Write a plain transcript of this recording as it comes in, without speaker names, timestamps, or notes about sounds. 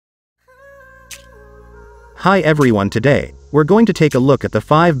Hi everyone, today, we're going to take a look at the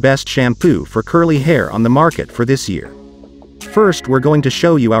 5 best shampoo for curly hair on the market for this year. First, we're going to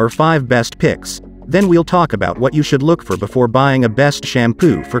show you our 5 best picks, then we'll talk about what you should look for before buying a best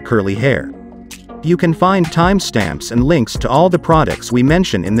shampoo for curly hair. You can find timestamps and links to all the products we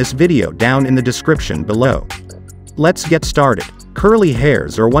mention in this video down in the description below. Let's get started. Curly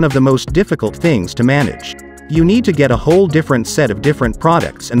hairs are one of the most difficult things to manage. You need to get a whole different set of different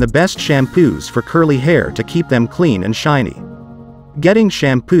products and the best shampoos for curly hair to keep them clean and shiny. Getting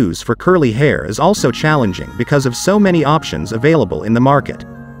shampoos for curly hair is also challenging because of so many options available in the market.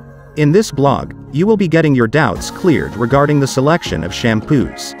 In this blog, you will be getting your doubts cleared regarding the selection of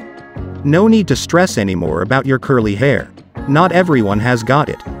shampoos. No need to stress anymore about your curly hair. Not everyone has got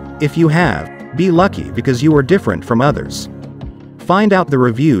it. If you have, be lucky because you are different from others. Find out the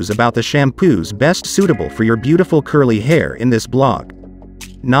reviews about the shampoos best suitable for your beautiful curly hair in this blog.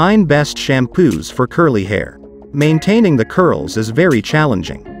 9 best shampoos for curly hair. Maintaining the curls is very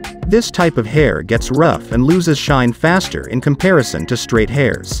challenging. This type of hair gets rough and loses shine faster in comparison to straight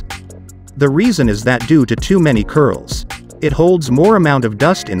hairs. The reason is that due to too many curls, it holds more amount of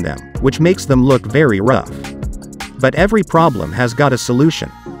dust in them, which makes them look very rough. But every problem has got a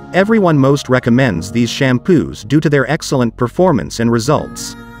solution. Everyone most recommends these shampoos due to their excellent performance and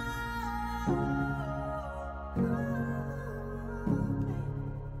results.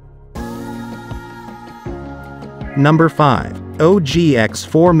 Number 5. OGX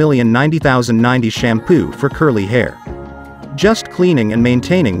 4090090 Shampoo for Curly Hair. Just cleaning and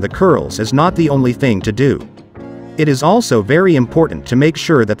maintaining the curls is not the only thing to do. It is also very important to make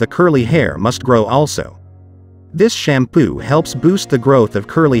sure that the curly hair must grow also. This shampoo helps boost the growth of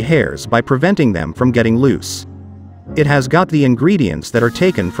curly hairs by preventing them from getting loose. It has got the ingredients that are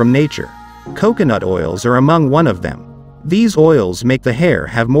taken from nature. Coconut oils are among one of them. These oils make the hair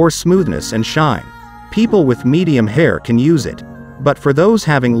have more smoothness and shine. People with medium hair can use it, but for those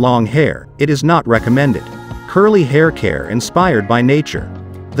having long hair, it is not recommended. Curly hair care inspired by nature.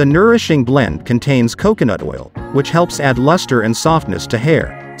 The nourishing blend contains coconut oil, which helps add luster and softness to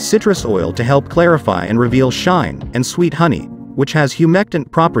hair, citrus oil to help clarify and reveal shine, and sweet honey, which has humectant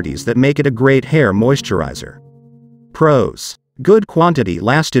properties that make it a great hair moisturizer. Pros. Good quantity,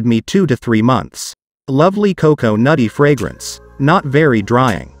 lasted me 2 to 3 months. Lovely cocoa nutty fragrance, not very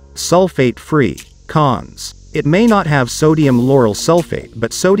drying. Sulfate free. Cons. It may not have sodium lauryl sulfate,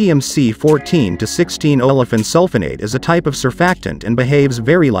 but sodium C14 to 16 olefin sulfonate is a type of surfactant and behaves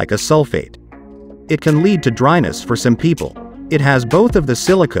very like a sulfate. It can lead to dryness for some people. It has both of the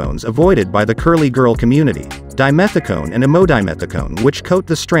silicones avoided by the curly girl community, dimethicone and imodimethicone, which coat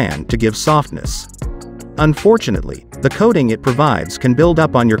the strand to give softness. Unfortunately, the coating it provides can build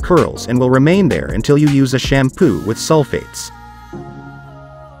up on your curls and will remain there until you use a shampoo with sulfates.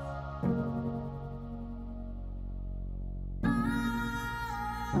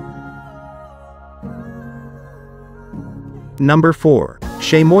 Number 4.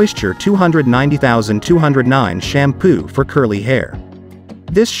 Shea Moisture 290209 Shampoo for Curly Hair.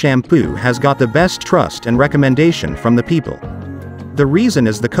 This shampoo has got the best trust and recommendation from the people. The reason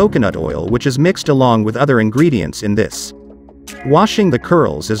is the coconut oil, which is mixed along with other ingredients in this. Washing the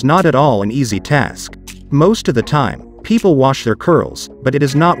curls is not at all an easy task. Most of the time, people wash their curls, but it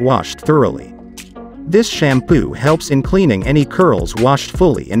is not washed thoroughly. This shampoo helps in cleaning any curls washed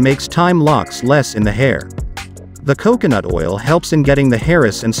fully and makes time locks less in the hair. The coconut oil helps in getting the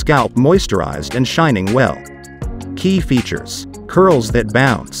hairs and scalp moisturized and shining well. Key features. Curls that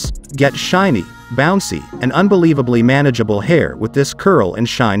bounce. Get shiny, bouncy, and unbelievably manageable hair with this curl and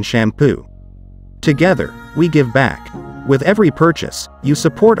shine shampoo. Together, we give back. With every purchase, you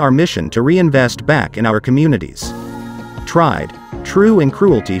support our mission to reinvest back in our communities. Tried, true and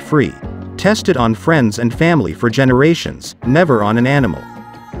cruelty-free. Tested on friends and family for generations, never on an animal.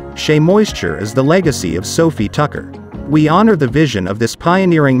 Shea Moisture is the legacy of Sophie Tucker. We honor the vision of this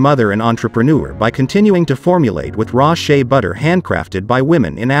pioneering mother and entrepreneur by continuing to formulate with raw shea butter handcrafted by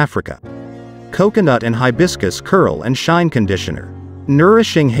women in Africa. Coconut and Hibiscus Curl and Shine Conditioner.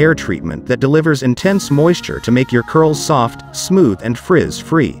 Nourishing hair treatment that delivers intense moisture to make your curls soft, smooth and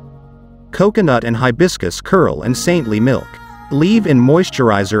frizz-free. Coconut and Hibiscus Curl and Saintly Milk. Leave-in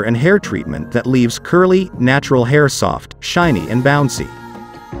moisturizer and hair treatment that leaves curly, natural hair soft, shiny and bouncy.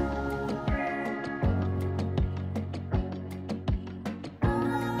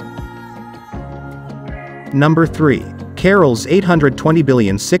 Number 3. Carol's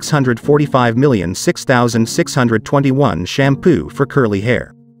 820,645,006,621 Shampoo for Curly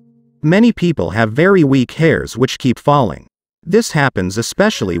Hair. Many people have very weak hairs which keep falling. This happens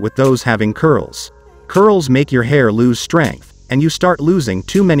especially with those having curls. Curls make your hair lose strength, and you start losing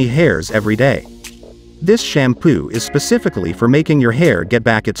too many hairs every day. This shampoo is specifically for making your hair get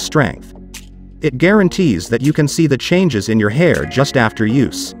back its strength. It guarantees that you can see the changes in your hair just after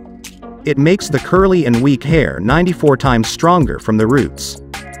use. It makes the curly and weak hair 94 times stronger from the roots.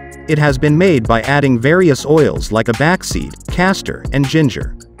 It has been made by adding various oils like abaxseed, castor, and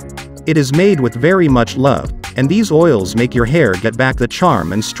ginger. It is made with very much love, and these oils make your hair get back the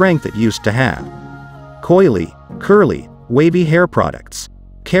charm and strength it used to have. Coily, curly, wavy hair products.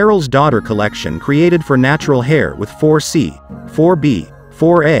 Carol's Daughter collection created for natural hair with 4C, 4B,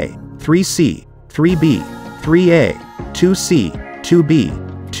 4A, 3C, 3B, 3A, 2C, 2B,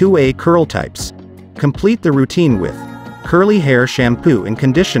 2A curl types. Complete the routine with Curly Hair Shampoo and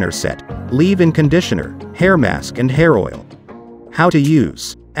Conditioner Set, Leave-In Conditioner, Hair Mask and Hair Oil. How to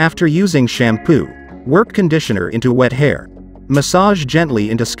use. After using shampoo, work conditioner into wet hair. Massage gently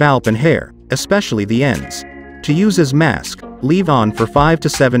into scalp and hair, especially the ends. To use as mask, leave on for 5 to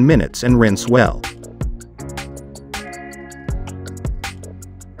 7 minutes and rinse well.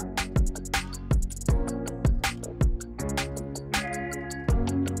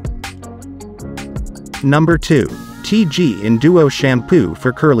 Number 2. TG in Duo Shampoo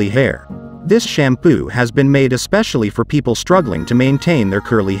for Curly Hair. This shampoo has been made especially for people struggling to maintain their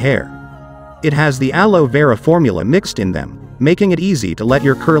curly hair. It has the aloe vera formula mixed in them, making it easy to let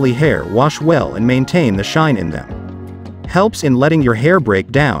your curly hair wash well and maintain the shine in them. Helps in letting your hair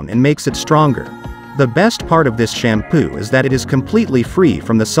break down and makes it stronger. The best part of this shampoo is that it is completely free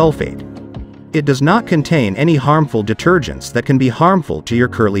from the sulfate. It does not contain any harmful detergents that can be harmful to your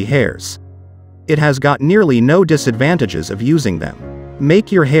curly hairs. It has got nearly no disadvantages of using them.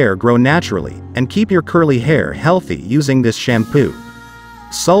 Make your hair grow naturally, and keep your curly hair healthy using this shampoo.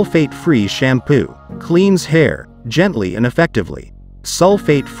 Sulfate-free shampoo. Cleans hair, gently and effectively.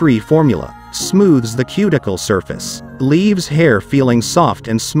 Sulfate-free formula. Smooths the cuticle surface. Leaves hair feeling soft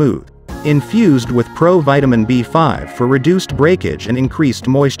and smooth. Infused with Pro-Vitamin B5 for reduced breakage and increased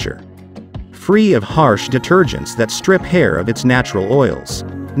moisture. Free of harsh detergents that strip hair of its natural oils.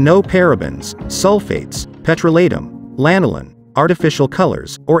 No parabens, sulfates, petrolatum, lanolin, artificial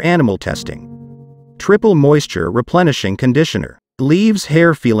colors, or animal testing. Triple moisture replenishing conditioner. Leaves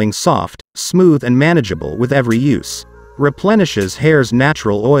hair feeling soft, smooth and manageable with every use. Replenishes hair's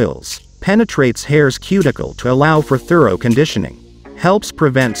natural oils. Penetrates hair's cuticle to allow for thorough conditioning. Helps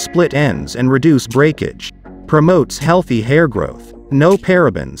prevent split ends and reduce breakage. Promotes healthy hair growth. No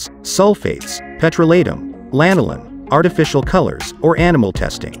parabens, sulfates, petrolatum, lanolin, artificial colors, or animal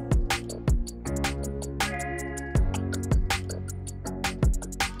testing.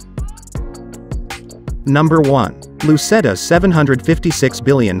 Number 1. Lucetta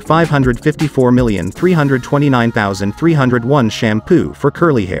 756,554,329,301 Shampoo for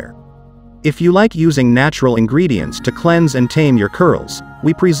Curly Hair. If you like using natural ingredients to cleanse and tame your curls,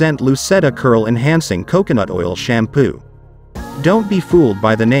 we present Lucetta Curl Enhancing Coconut Oil Shampoo. Don't be fooled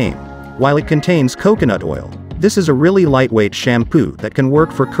by the name. While it contains coconut oil, this is a really lightweight shampoo that can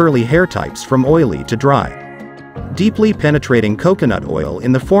work for curly hair types from oily to dry. Deeply penetrating coconut oil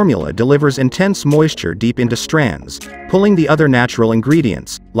in the formula delivers intense moisture deep into strands, pulling the other natural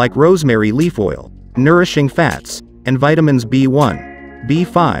ingredients, like rosemary leaf oil, nourishing fats, and vitamins B1,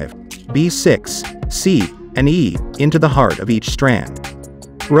 B5, B6, C, and E, into the heart of each strand.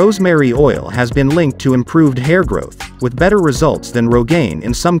 Rosemary oil has been linked to improved hair growth, with better results than Rogaine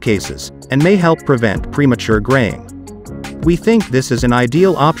in some cases, and may help prevent premature graying. We think this is an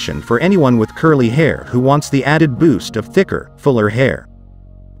ideal option for anyone with curly hair who wants the added boost of thicker, fuller hair.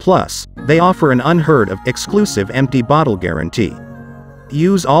 Plus, they offer an unheard of, exclusive empty bottle guarantee.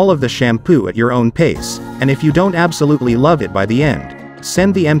 Use all of the shampoo at your own pace, and if you don't absolutely love it by the end,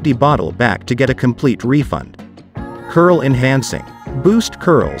 send the empty bottle back to get a complete refund. Curl Enhancing. Boost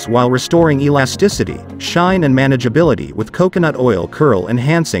curls while restoring elasticity, shine and manageability with Coconut Oil Curl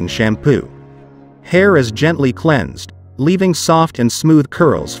Enhancing Shampoo. Hair is gently cleansed, leaving soft and smooth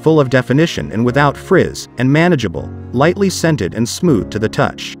curls full of definition and without frizz, and manageable, lightly scented and smooth to the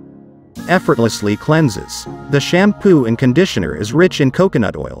touch. Effortlessly cleanses. The shampoo and conditioner is rich in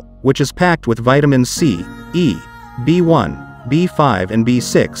coconut oil, which is packed with vitamins C, E, B1, B5 and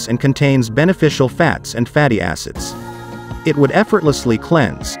B6 and contains beneficial fats and fatty acids. It would effortlessly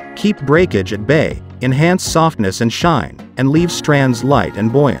cleanse, keep breakage at bay, enhance softness and shine, and leave strands light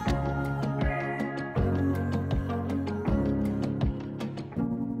and buoyant.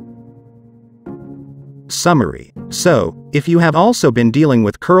 Summary. So, if you have also been dealing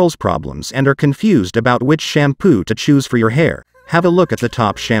with curls problems and are confused about which shampoo to choose for your hair, have a look at the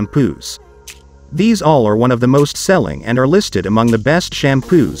top shampoos. These all are one of the most selling and are listed among the best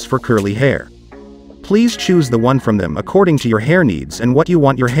shampoos for curly hair. Please choose the one from them according to your hair needs and what you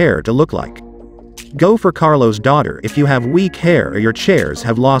want your hair to look like. Go for Carlo's daughter if you have weak hair or your chairs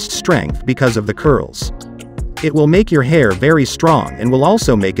have lost strength because of the curls. It will make your hair very strong and will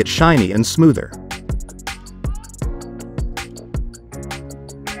also make it shiny and smoother.